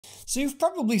So you've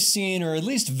probably seen or at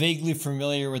least vaguely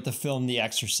familiar with the film The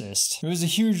Exorcist. It was a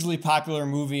hugely popular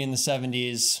movie in the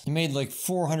 70s. It made like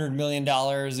 $400 million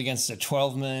against a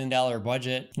 $12 million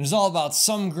budget. It was all about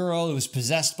some girl who was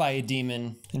possessed by a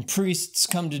demon, and priests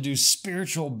come to do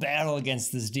spiritual battle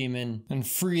against this demon and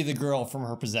free the girl from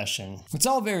her possession. It's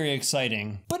all very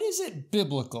exciting, but is it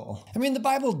biblical? I mean, the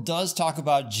Bible does talk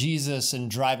about Jesus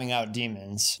and driving out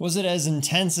demons. Was it as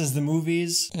intense as the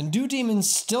movies? And do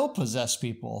demons still possess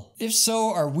people? If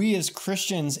so, are we as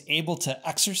Christians able to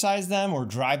exorcise them or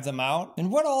drive them out?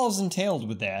 And what all is entailed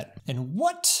with that? And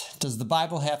what does the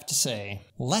Bible have to say?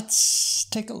 Let's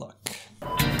take a look.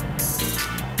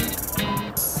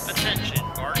 Attention,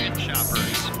 bargain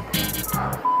shoppers.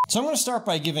 So I'm going to start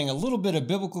by giving a little bit of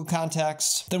biblical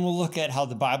context, then we'll look at how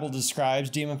the Bible describes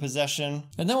demon possession,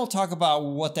 and then we'll talk about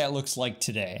what that looks like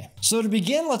today. So to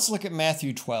begin, let's look at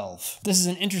Matthew 12. This is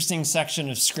an interesting section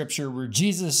of scripture where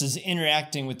Jesus is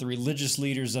interacting with the religious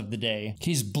leaders of the day.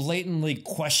 He's blatantly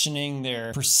questioning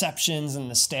their perceptions and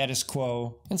the status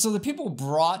quo. And so the people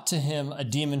brought to him a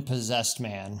demon-possessed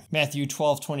man. Matthew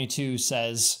 12:22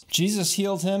 says, Jesus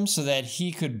healed him so that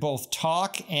he could both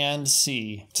talk and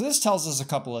see. So this tells us a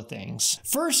couple of things.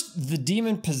 First, the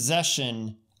demon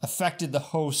possession affected the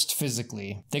host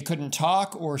physically. They couldn't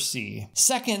talk or see.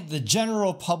 Second, the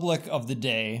general public of the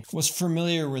day was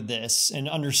familiar with this and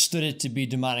understood it to be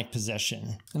demonic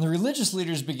possession. And the religious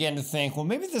leaders began to think, well,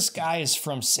 maybe this guy is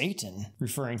from Satan,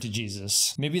 referring to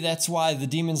Jesus. Maybe that's why the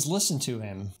demons listened to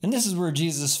him. And this is where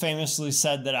Jesus famously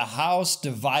said that a house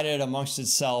divided amongst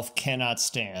itself cannot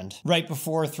stand, right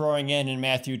before throwing in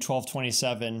Matthew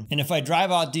 12:27, and if I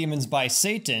drive out demons by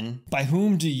Satan, by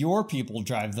whom do your people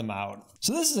drive them out?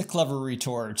 So this is a clever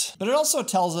retort, but it also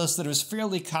tells us that it was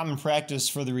fairly common practice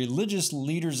for the religious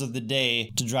leaders of the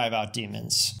day to drive out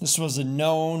demons. This was a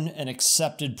known and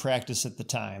accepted practice at the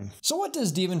time. So what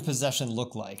does demon possession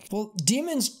look like? Well,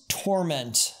 demons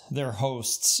torment their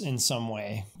hosts in some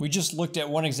way. We just looked at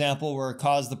one example where it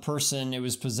caused the person it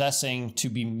was possessing to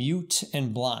be mute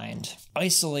and blind,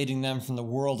 isolating them from the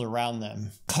world around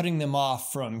them, cutting them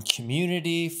off from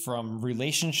community, from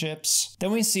relationships.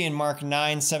 Then we see in Mark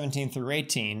 9:17-18,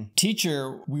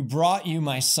 Teacher, we brought you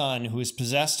my son who is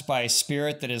possessed by a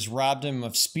spirit that has robbed him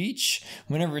of speech.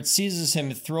 Whenever it seizes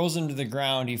him, it throws him to the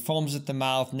ground. He foams at the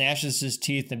mouth, gnashes his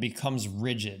teeth, and becomes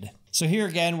rigid. So here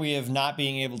again, we have not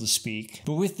being able to speak,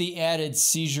 but with the added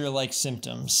seizure-like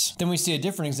symptoms. Then we see a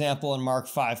different example in Mark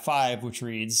 5:5, which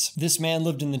reads, This man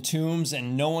lived in the tombs,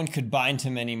 and no one could bind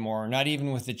him anymore, not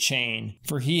even with a chain.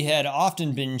 For he had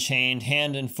often been chained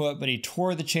hand and foot, but he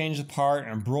tore the chains apart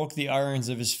and broke the irons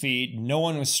of his feet. No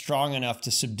one was strong enough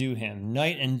to subdue him.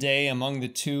 Night and day among the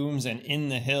tombs and in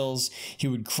the hills, he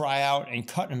would cry out and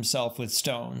cut himself with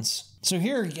stones. So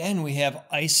here again, we have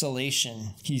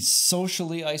isolation. He's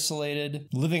socially isolated,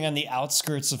 living on the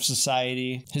outskirts of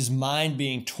society, his mind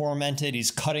being tormented,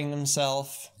 he's cutting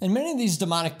himself. And many of these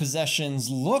demonic possessions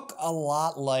look a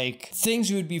lot like things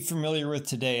you would be familiar with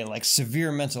today, like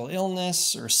severe mental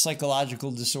illness or psychological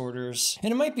disorders.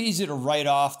 And it might be easy to write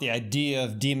off the idea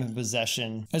of demon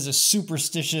possession as a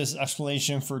superstitious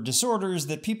explanation for disorders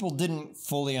that people didn't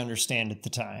fully understand at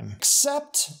the time.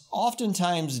 Except,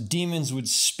 oftentimes demons would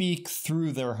speak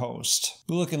through their host.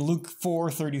 We look in Luke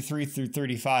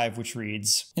 4:33-35, which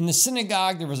reads, In the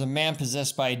synagogue there was a man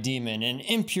possessed by a demon, an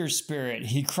impure spirit.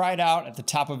 He cried out at the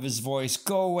top of his voice,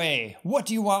 Go away! What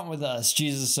do you want with us,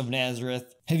 Jesus of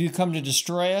Nazareth? Have you come to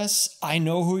destroy us? I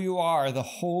know who you are, the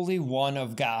Holy One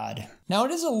of God. Now,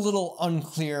 it is a little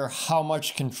unclear how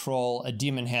much control a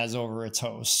demon has over its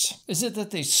host. Is it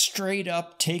that they straight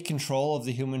up take control of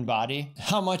the human body?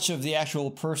 How much of the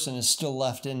actual person is still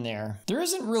left in there? There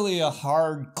isn't really a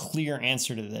hard, clear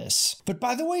answer to this. But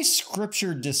by the way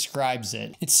Scripture describes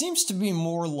it, it seems to be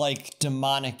more like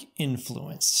demonic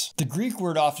influence. The Greek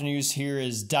word often used here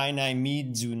is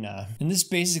dynamizuna, and this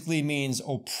basically means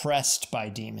oppressed by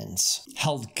demons,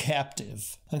 held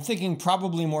captive. I'm thinking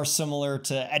probably more similar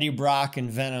to Eddie Brock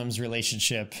and Venom's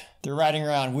relationship. They're riding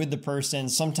around with the person,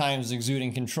 sometimes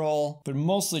exuding control, but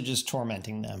mostly just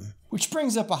tormenting them. Which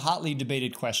brings up a hotly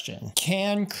debated question.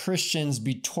 Can Christians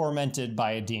be tormented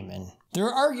by a demon? There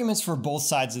are arguments for both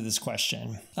sides of this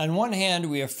question. On one hand,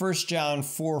 we have 1 John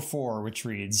 4:4, which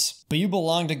reads, But you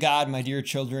belong to God, my dear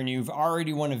children. You've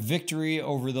already won a victory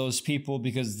over those people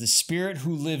because the Spirit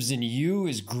who lives in you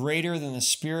is greater than the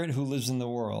spirit who lives in the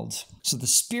world. So the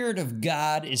Spirit of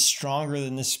God is stronger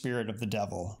than the spirit of the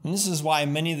devil. And this is why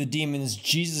many of the demons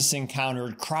Jesus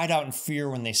encountered cried out in fear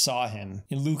when they saw him.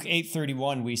 In Luke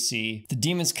 8:31, we see, the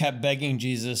demons kept begging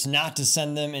Jesus not to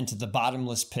send them into the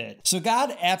bottomless pit. So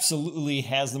God absolutely absolutely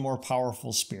has the more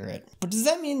powerful spirit. But does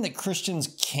that mean that Christians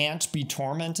can't be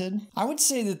tormented? I would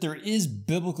say that there is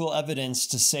biblical evidence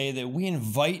to say that we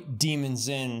invite demons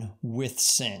in with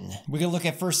sin. We can look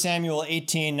at 1 Samuel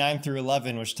 18, 9 through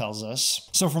 11, which tells us,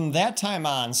 "So from that time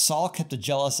on, Saul kept a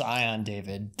jealous eye on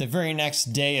David. The very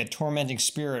next day, a tormenting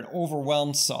spirit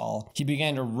overwhelmed Saul. He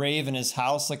began to rave in his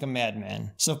house like a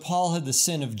madman. So Paul had the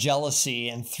sin of jealousy,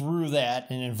 and through that,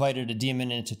 and invited a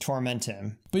demon in to torment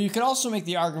him." But you could also make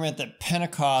the argument that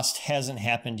Pentecost hasn't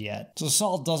happened yet, so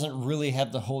Saul doesn't really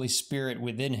have the Holy Spirit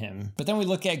within him. But then we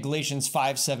look at Galatians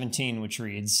 5:17, which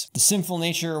reads, "The sinful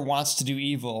nature wants to do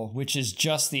evil, which is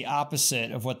just the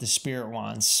opposite of what the Spirit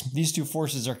wants. These two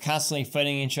forces are constantly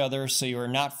fighting each other, so you are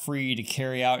not free to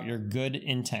carry out your good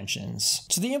intentions."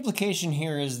 So the implication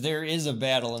here is there is a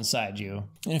battle inside you,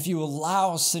 and if you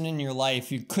allow sin in your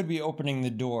life, you could be opening the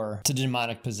door to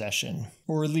demonic possession,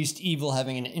 or at least evil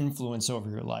having an influence over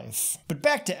your life. But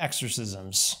back to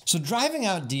exorcisms. So driving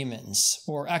out demons,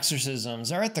 or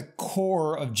exorcisms, are at the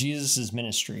core of Jesus'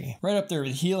 ministry. Right up there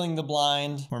with healing the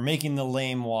blind, or making the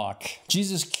lame walk.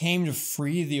 Jesus came to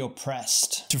free the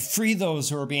oppressed, to free those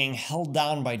who are being held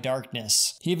down by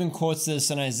darkness. He even quotes this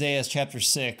in Isaiah chapter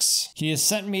 6. "He has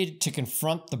sent me to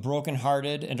confront the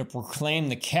brokenhearted and to proclaim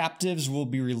the captives will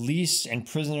be released and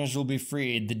prisoners will be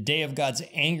freed, the day of God's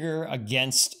anger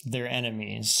against their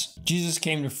enemies." Jesus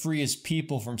came to free his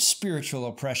people from spiritual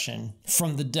oppression,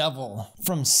 from the devil,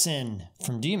 from sin,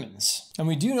 from demons. And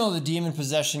we do know that demon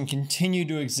possession continued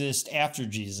to exist after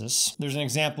Jesus. There's an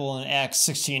example in Acts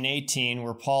 16:18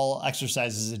 where Paul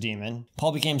exorcises a demon.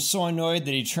 Paul became so annoyed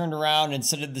that he turned around and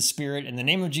said to the spirit, "In the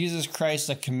name of Jesus Christ,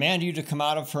 I command you to come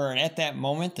out of her." And at that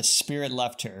moment, the spirit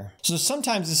left her. So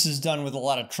sometimes this is done with a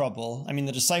lot of trouble. I mean,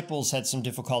 the disciples had some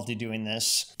difficulty doing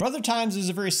this. But other times it was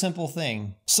a very simple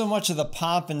thing. So much of the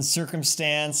pomp and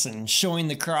circumstance and showing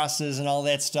the crosses and all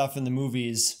that stuff in the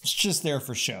movies, it's just there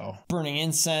for show. Burning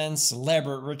incense,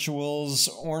 elaborate rituals,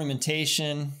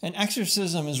 ornamentation. An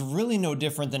exorcism is really no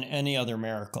different than any other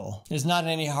miracle. It's not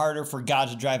any harder for God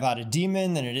to drive out a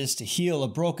demon than it is to heal a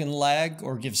broken leg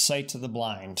or give sight to the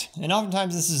blind. And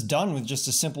oftentimes this is done with just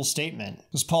a simple statement.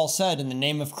 As Paul said, "In the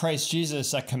name of Christ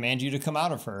Jesus, I command you to come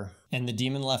out of her." And the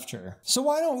demon left her. So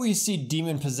why don't we see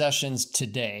demon possessions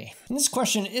today? And this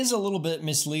question is a little bit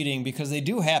misleading because they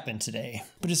do happen today,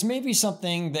 but it's maybe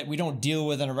something that we don't deal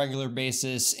with on a regular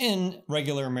basis in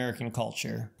regular American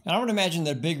culture. And I would imagine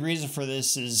that a big reason for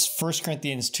this is 1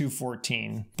 Corinthians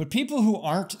 2:14. But people who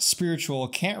aren't spiritual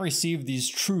can't receive these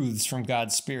truths from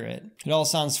God's Spirit. It all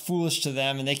sounds foolish to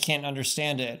them and they can't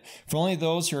understand it, for only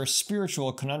those who are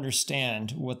spiritual can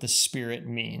understand what the Spirit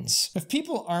means. If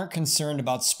people aren't concerned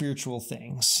about spiritual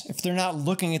things, if they're not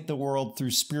looking at the world through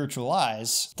spiritual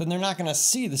eyes, then they're not going to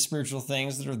see the spiritual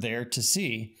things that are there to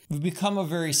see. We've become a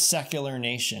very secular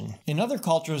nation. In other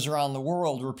cultures around the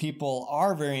world where people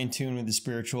are very in tune with the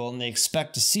spiritual and they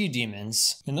expect to see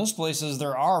demons, in those places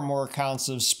there are more accounts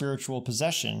of spiritual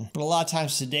possession. But a lot of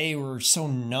times today we're so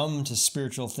numb to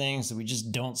spiritual things that we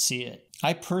just don't see it.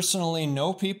 I personally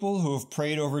know people who have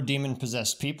prayed over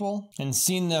demon-possessed people and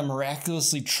seen them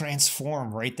miraculously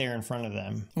transform right there in front of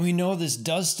them. And we know this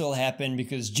does still happen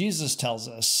because Jesus tells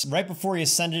us, right before he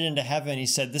ascended into heaven, he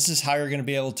said, "This is how you're going to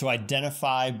be able to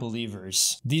identify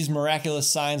believers. These miraculous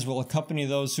signs will accompany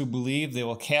those who believe. They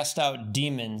will cast out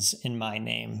demons in my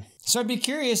name." So I'd be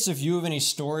curious if you have any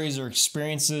stories or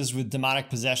experiences with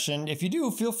demonic possession. If you do,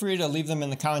 feel free to leave them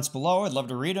in the comments below. I'd love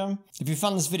to read them. If you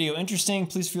found this video interesting,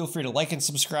 please feel free to like and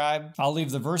subscribe. I'll leave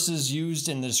the verses used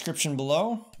in the description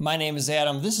below. My name is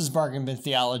Adam. This is Bargain Bin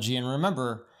Theology, and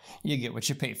remember, you get what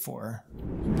you pay for.